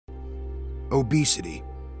Obesity.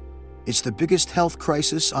 It's the biggest health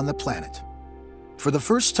crisis on the planet. For the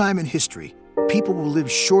first time in history, people will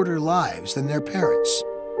live shorter lives than their parents.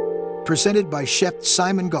 Presented by Chef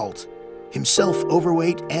Simon Gault, himself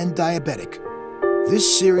overweight and diabetic,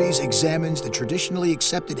 this series examines the traditionally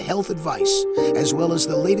accepted health advice as well as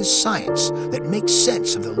the latest science that makes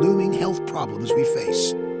sense of the looming health problems we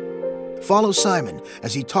face. Follow Simon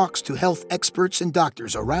as he talks to health experts and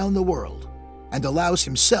doctors around the world and allows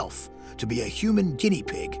himself to be a human guinea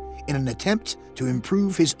pig in an attempt to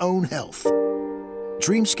improve his own health.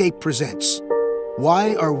 Dreamscape presents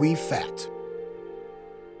Why Are We Fat?